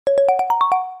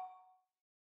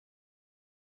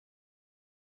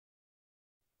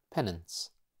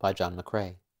Penance by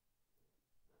mccrae.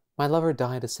 My lover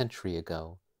died a century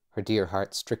ago, her dear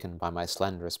heart stricken by my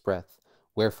sland'rous breath,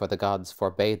 wherefore the gods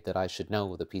forbade that I should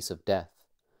know the peace of death.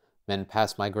 Men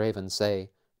pass my grave and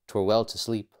say, 'twere well to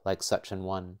sleep like such an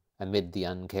one, amid the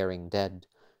uncaring dead.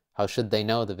 How should they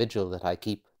know the vigil that I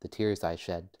keep, the tears I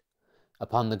shed?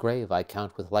 Upon the grave I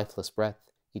count with lifeless breath,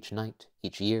 each night,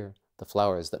 each year, the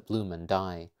flowers that bloom and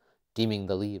die, deeming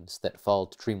the leaves that fall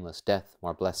to dreamless death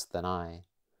more blest than I.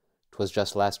 'Twas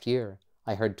just last year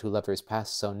I heard two lovers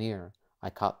pass so near, I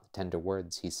caught the tender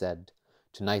words he said.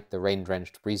 Tonight the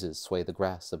rain-drenched breezes sway the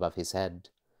grass above his head.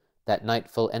 That night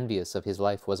full envious of his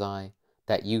life was I,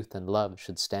 that youth and love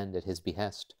should stand at his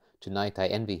behest. Tonight I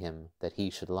envy him that he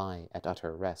should lie at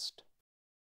utter rest.